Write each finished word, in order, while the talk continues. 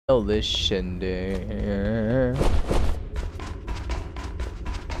this shindig.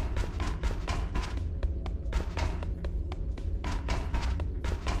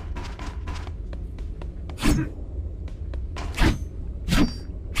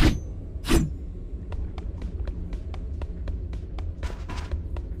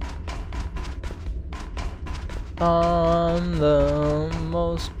 On the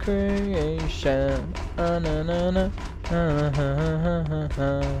most creation.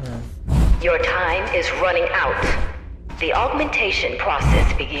 Your time is running out. The augmentation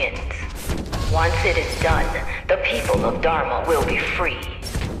process begins. Once it is done, the people of Dharma will be free,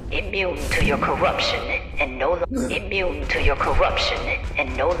 immune to your corruption and no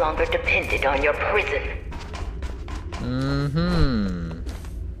longer dependent on your prison.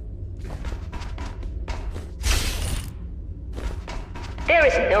 There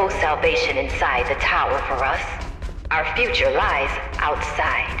is no salvation inside the tower for us. Our future lies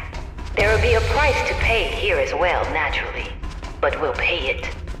outside. There will be a price to pay here as well, naturally. But we'll pay it.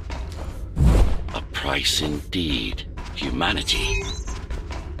 A price indeed. Humanity.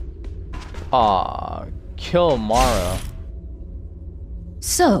 Kill Mara.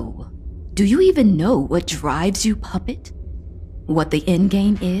 So, do you even know what drives you, puppet? What the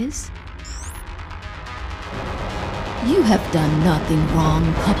endgame is? You have done nothing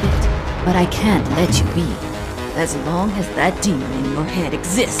wrong, puppet, but I can't let you be. As long as that demon in your head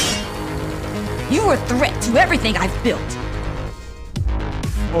exists. You are a threat to everything I've built.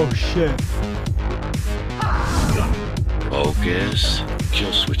 Oh shit. Focus.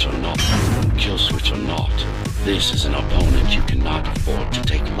 Kill switch or not. Kill switch or not. This is an opponent you cannot afford to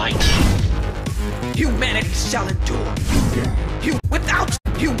take lightly. Humanity shall endure. Without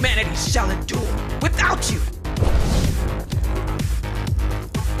humanity shall endure. Without you.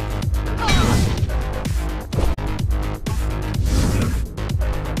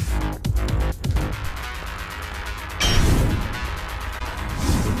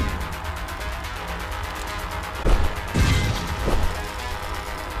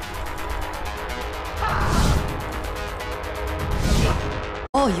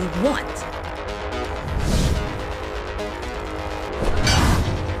 All you want.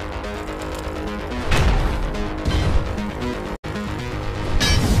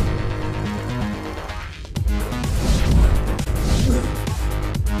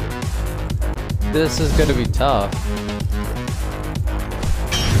 This is gonna be tough.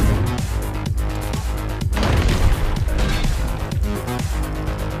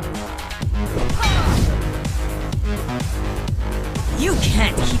 You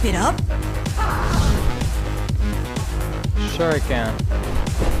can't keep it up. Sure I can.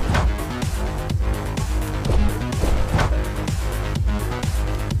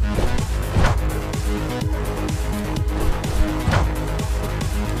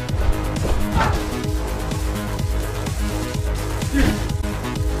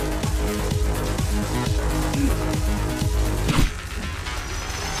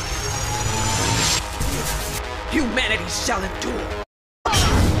 Humanity shall endure.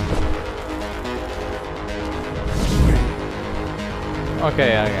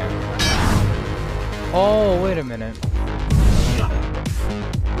 Okay. Oh, wait a minute.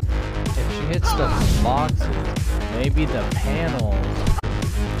 If she hits the boxes, maybe the panels.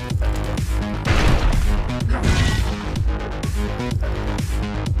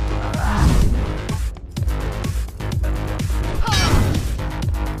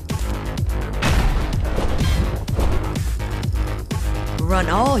 Run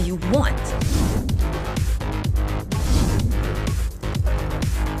all you want.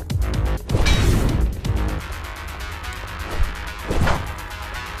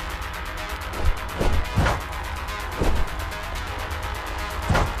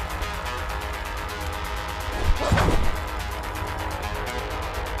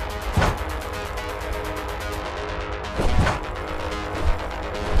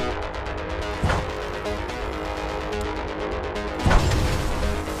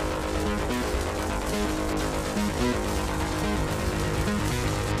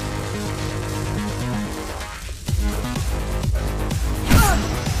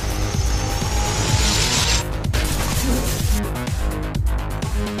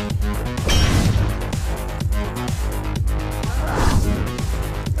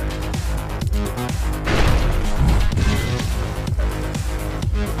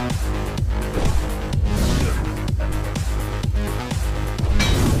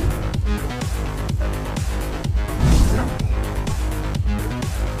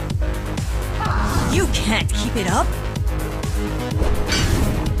 You can't keep it up.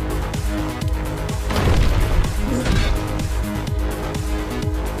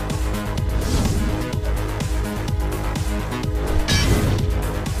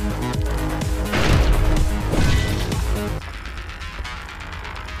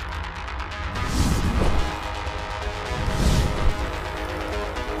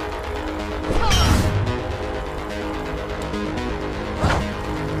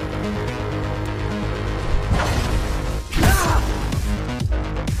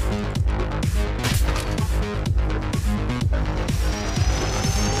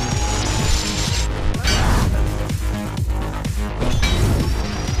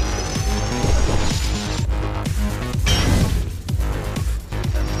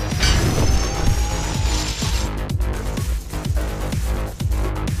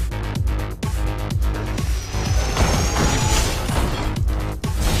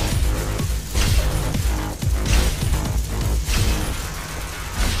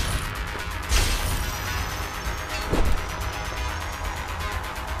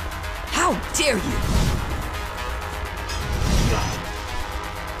 How dare you!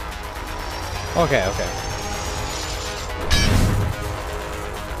 Okay, okay.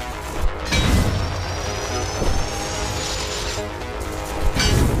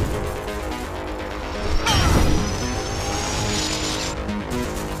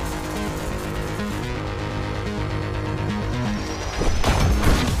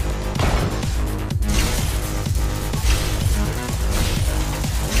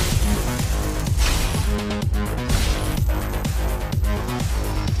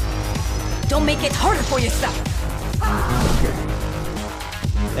 Don't make it harder for yourself!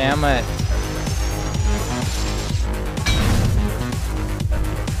 Damn it.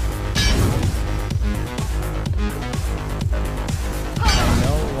 I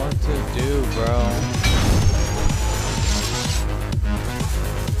know what to do, bro.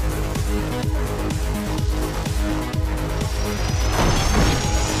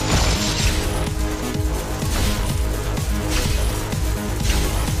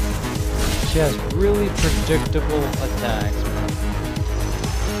 She has really predictable attacks, man.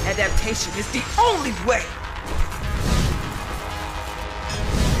 Adaptation is the only way.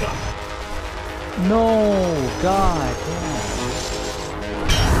 No, God damn.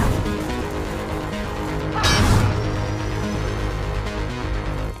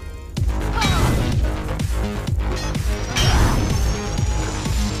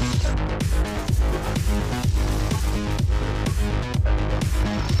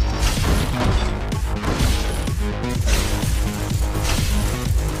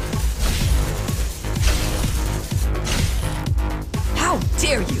 How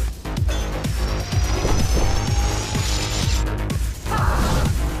dare you!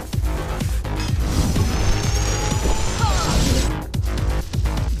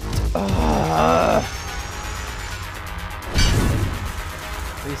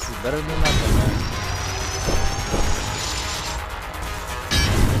 This is better than nothing, man.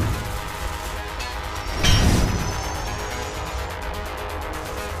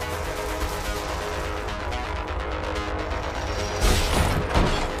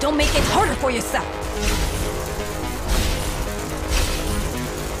 Don't make it harder for yourself!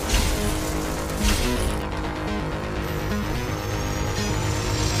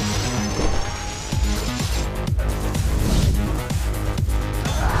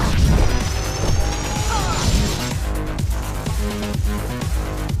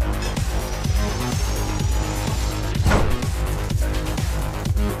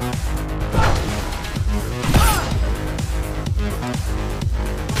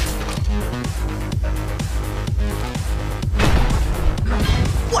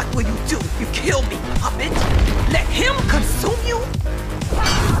 What will you do if you kill me, puppet? Let him consume you?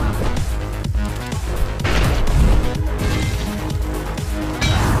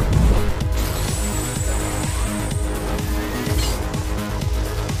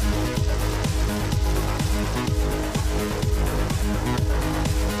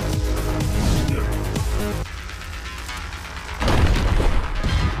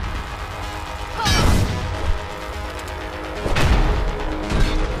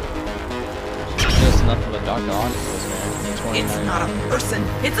 Just nothing but Dr. Octopus, man. It's 29. not a person,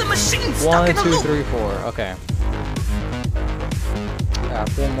 it's a machine stuck 1, in a 2, loop. 3, 4. Okay. Yeah,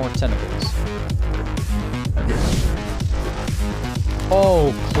 4 more tentacles.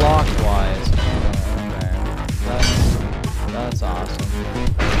 Oh, clockwise. Oh, okay. That's awesome.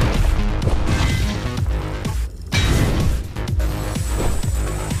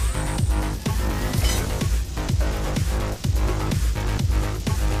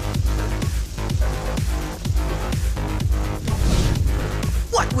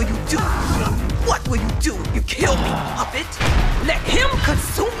 What will you do? What will you do if you kill me, puppet? Let him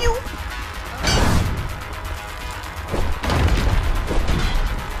consume you?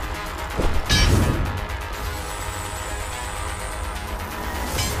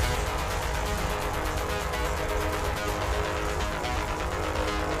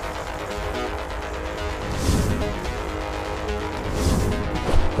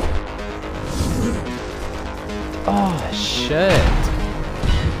 Oh, shit.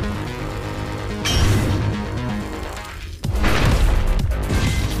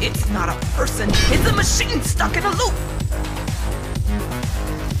 It's not a person, it's a machine stuck in a loop.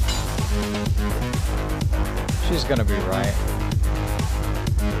 She's gonna be right.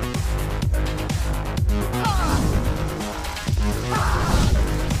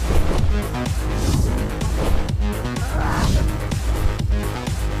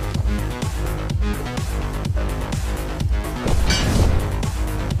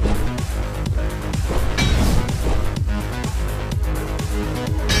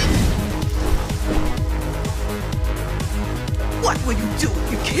 do?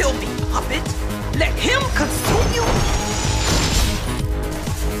 You kill me, puppet. Let him consume you?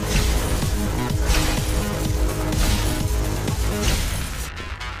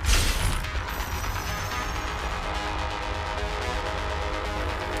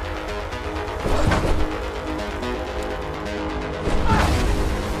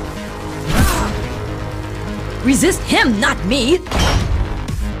 Resist him, not me!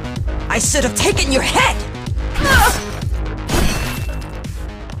 I should have taken your head!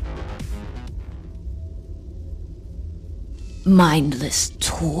 Mindless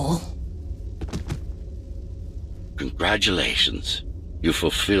tool. Congratulations. You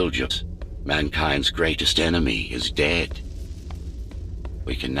fulfilled your... Mankind's greatest enemy is dead.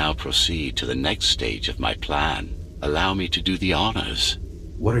 We can now proceed to the next stage of my plan. Allow me to do the honors.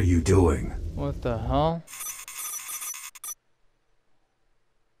 What are you doing? What the hell?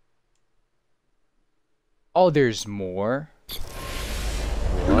 Oh, there's more?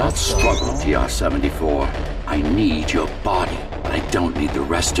 Do not struggle, TR-74. I need your body, but I don't need the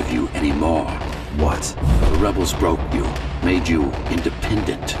rest of you anymore. What? The rebels broke you, made you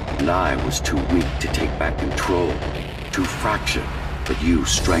independent, and I was too weak to take back control. Too fractured, but you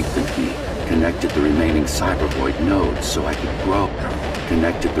strengthened me. Connected the remaining Cybervoid nodes so I could grow.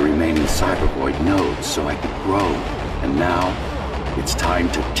 Connected the remaining Cybervoid nodes so I could grow. And now, it's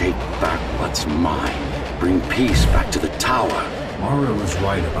time to take back what's mine. Bring peace back to the tower. Mara was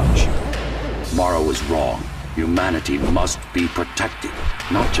right about you. Mara was wrong. Humanity must be protected,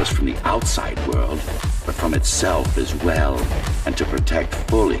 not just from the outside world, but from itself as well. And to protect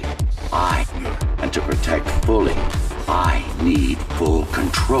fully, I need full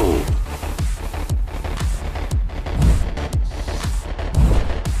control.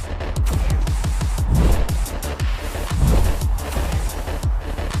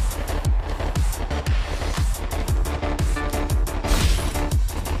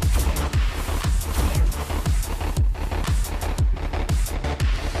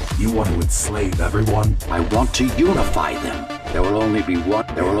 You want to enslave everyone? I want to unify them. There will only be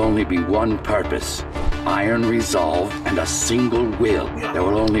one purpose. Iron resolve and a single will. There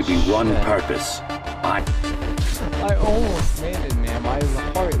will only be one purpose. I almost made it, man. My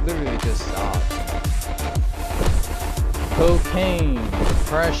heart literally just stopped. Cocaine,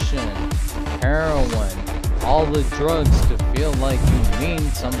 depression, heroin, all the drugs to feel like you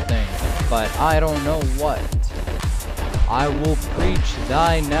mean something, but I don't know what. I will preach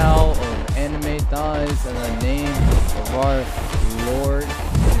die now or anime dies in the name of our Lord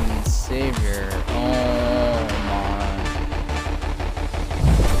and Savior. Oh my.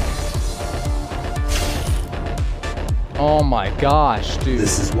 Oh my gosh, dude.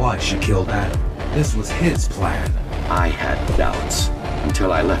 This is why she killed Adam. This was his plan. I had doubts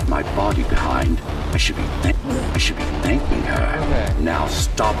until I left my body behind. I should be thanking her. Okay. Now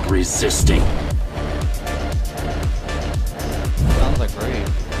stop resisting. Sounds like rape.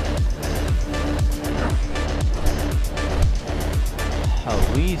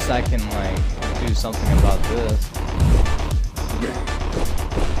 At least I can like do something about this.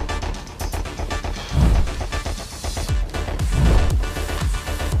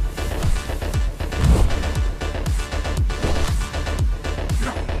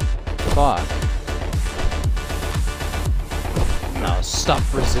 Fuck. Now stop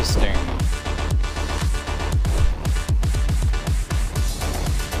resisting.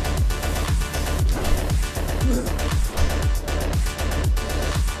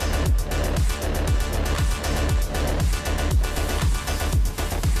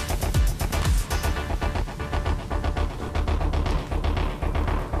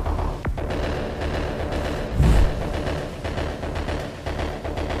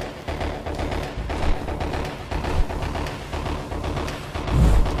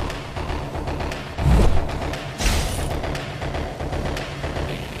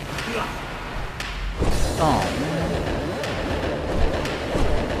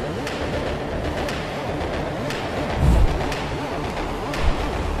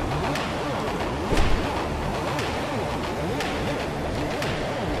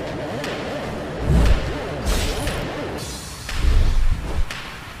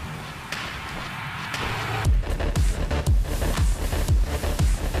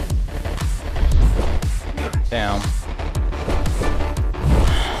 Damn.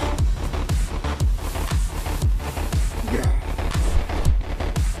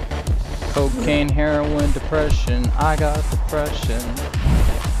 Cocaine, heroin, depression. I got depression.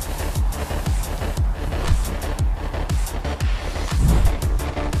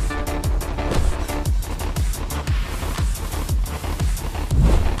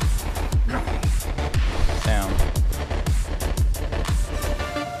 Damn.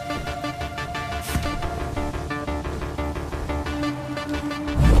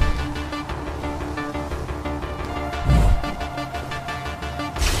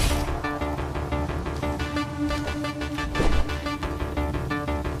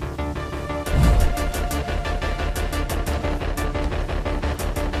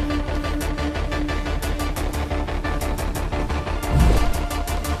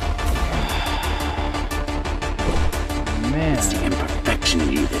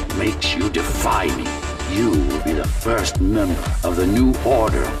 makes you defy me. You will be the first member of the new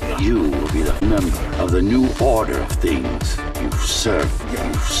order. You will be the member of the new order of things. You've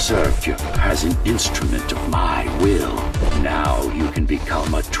served you as an instrument of my will. Now you can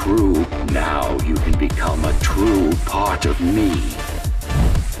become a true part of me.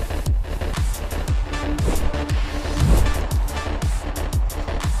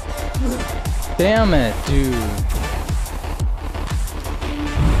 Damn it, dude.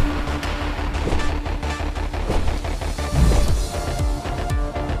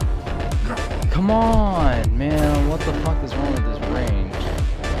 Come on, man. What the fuck is wrong with this range?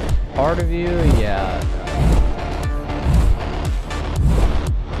 Part of you? Yeah.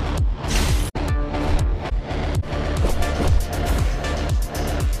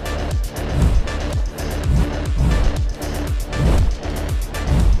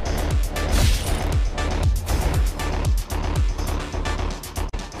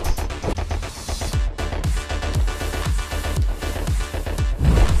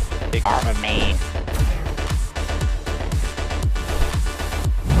 Armament.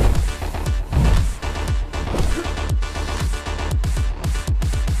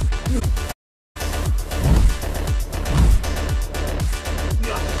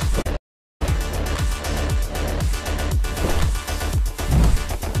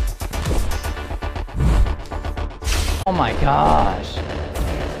 Oh my gosh.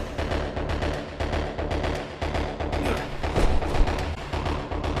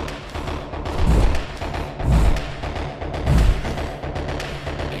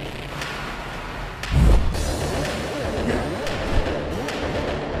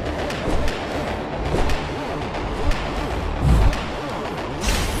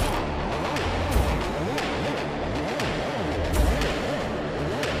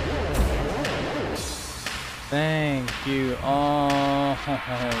 Thank you. Oh,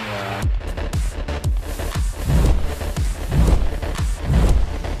 yeah.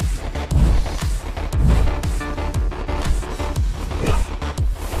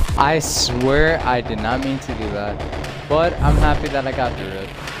 I swear I did not mean to do that, but I'm happy that I got through it.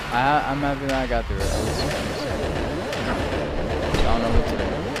 I'm happy that I got through it. I don't know what to do.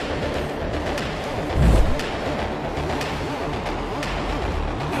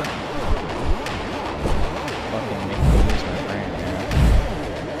 Fucking make me lose my brain, man.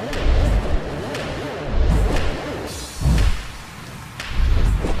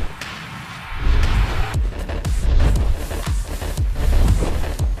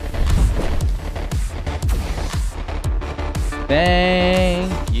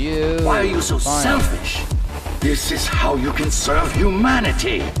 Thank you. Why are you so Fine. selfish? This is how you can serve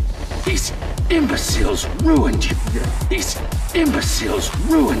humanity. These imbeciles ruined you. These imbeciles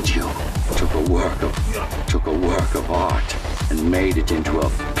ruined you. Took a work of art and made it into a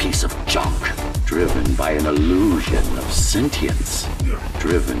piece of junk, driven by an illusion of sentience.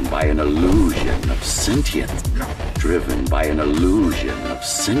 Driven by an illusion of sentience. Driven by an illusion of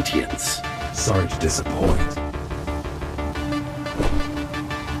sentience. Sorry to disappoint.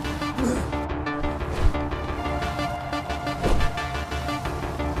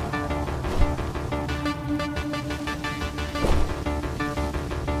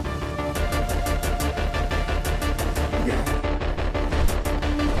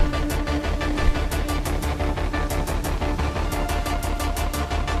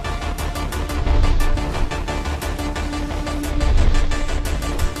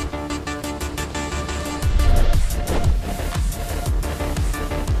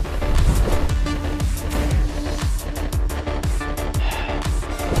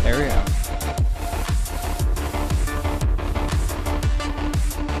 There we go.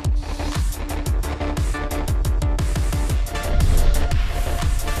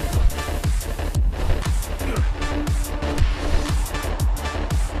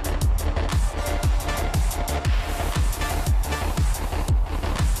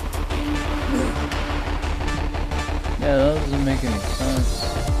 Yeah, that doesn't make any sense.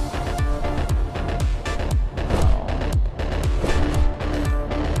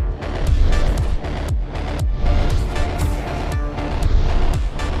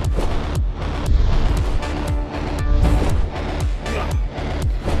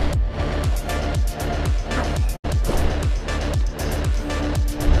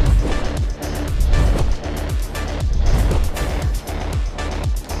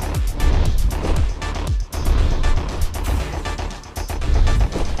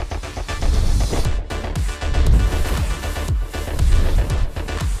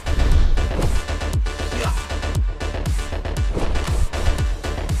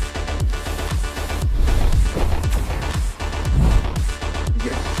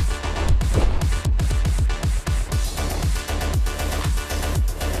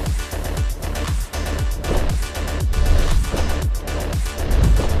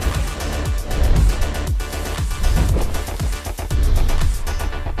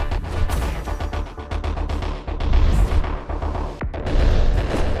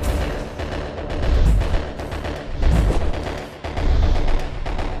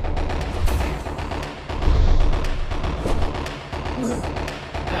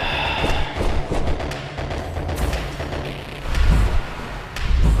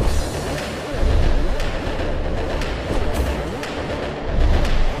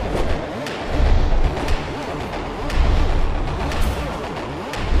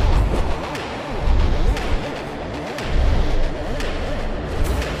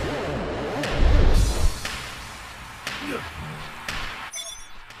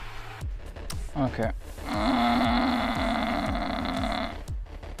 Okay.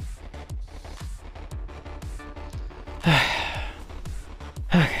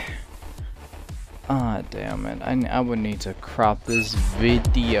 Okay. Ah, damn it. I would need to crop this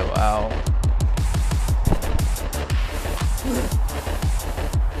video out.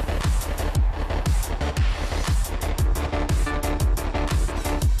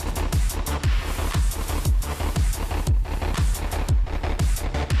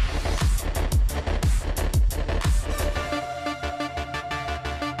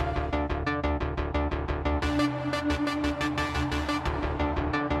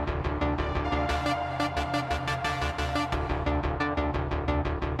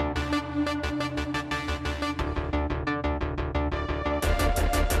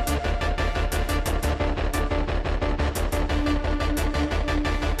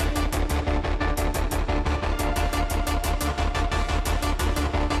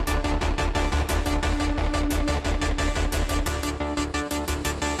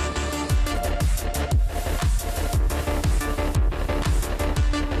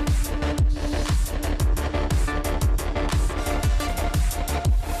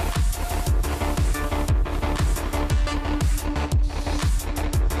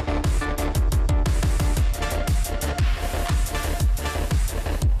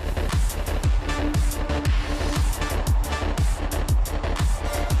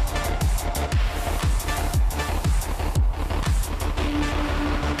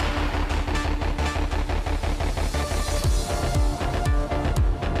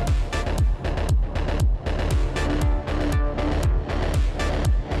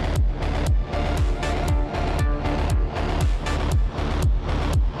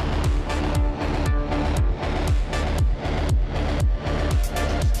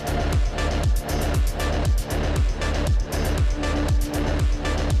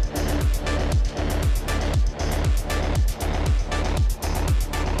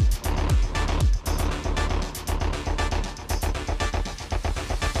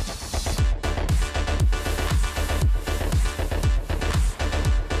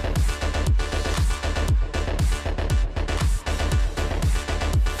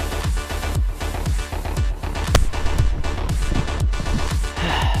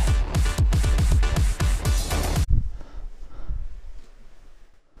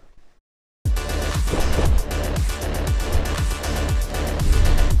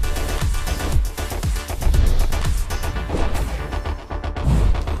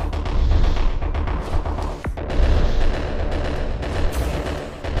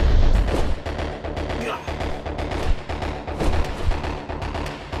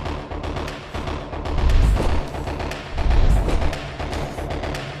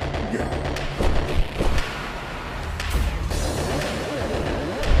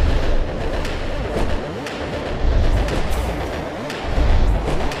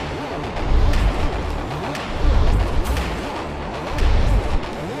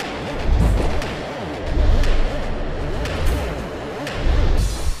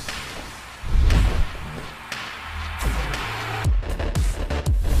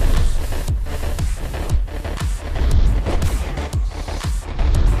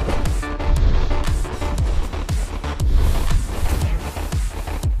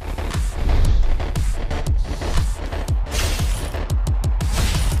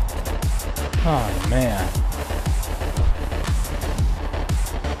 Oh man.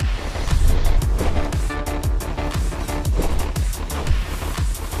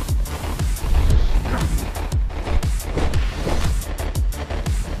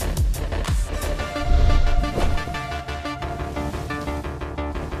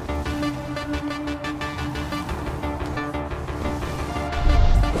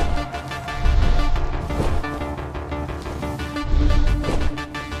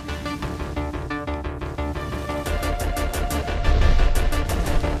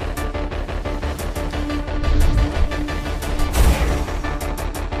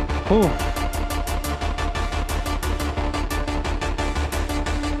 Whew.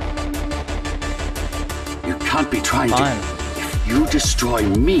 You can't be trying Fine. to... If you destroy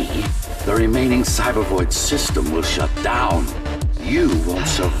me, the remaining Cybervoid system will shut down. You won't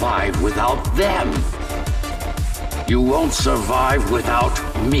survive without them. You won't survive without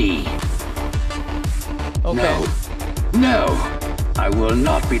me. Okay. No, I will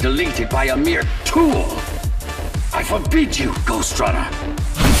not be deleted by a mere tool. I forbid you, Ghost Runner.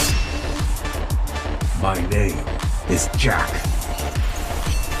 My name is Jack.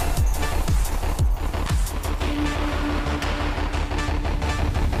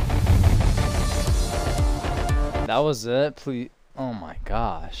 That was it? Please. Oh my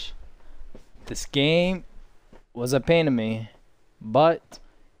gosh. This game was a pain to me, but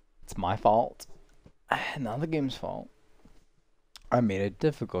it's my fault. Not the game's fault. I made it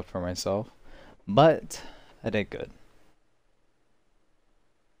difficult for myself, but I did good.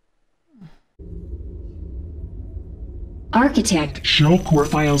 Architect. Shell core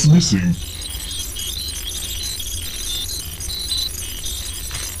files missing.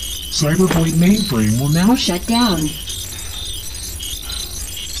 Cybervoid mainframe will now Shut down.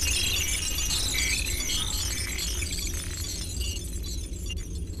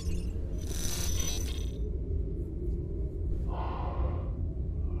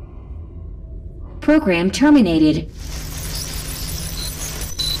 Program terminated.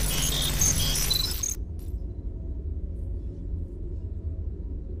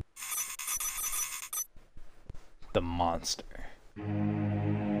 The monster.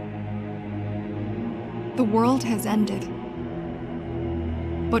 The world has ended,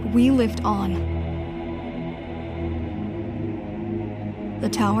 but we lived on. The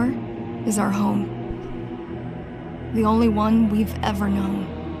tower is our home. The only one we've ever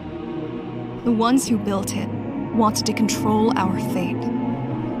known. The ones who built it wanted to control our fate.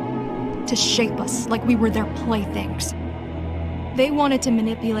 To shape us like we were their playthings. They wanted to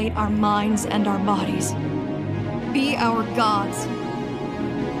manipulate our minds and our bodies. Be our gods.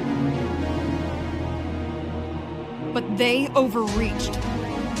 But they overreached.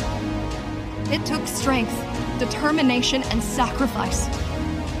 It took strength, determination, and sacrifice.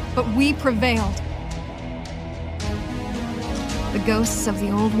 But we prevailed. The ghosts of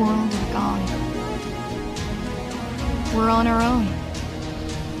the old world are gone. We're on our own.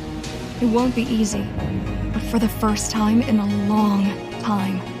 It won't be easy, but for the first time in a long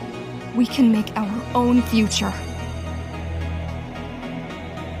time, we can make our own future.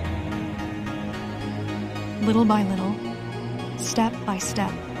 Little by little, step by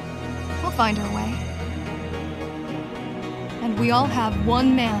step, we'll find our way. And we all have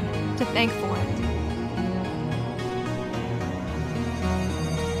one man to thank for it.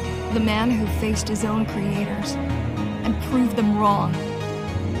 The man who faced his own creators and proved them wrong.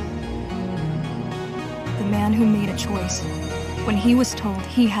 The man who made a choice when he was told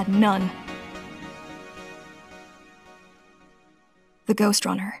he had none. The Ghost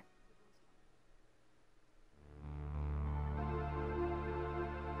Runner.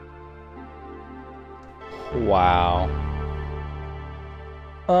 Wow.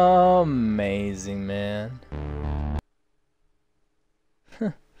 Amazing, man.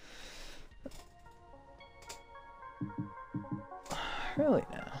 Really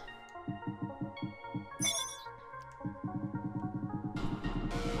now.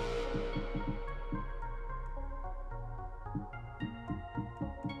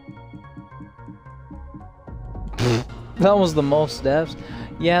 That was the most deaths.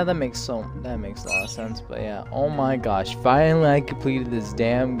 Yeah, that makes a lot of sense. But yeah, oh my gosh, finally I completed this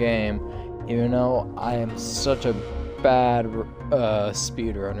damn game. Even though I am such a bad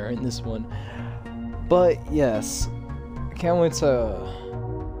speedrunner in this one. But yes, I can't wait to.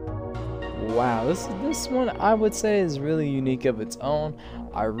 Wow, this one I would say is really unique of its own.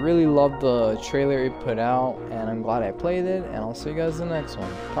 I really love the trailer it put out, and I'm glad I played it. And I'll see you guys in the next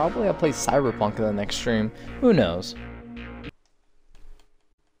one. Probably I'll play Cyberpunk in the next stream. Who knows?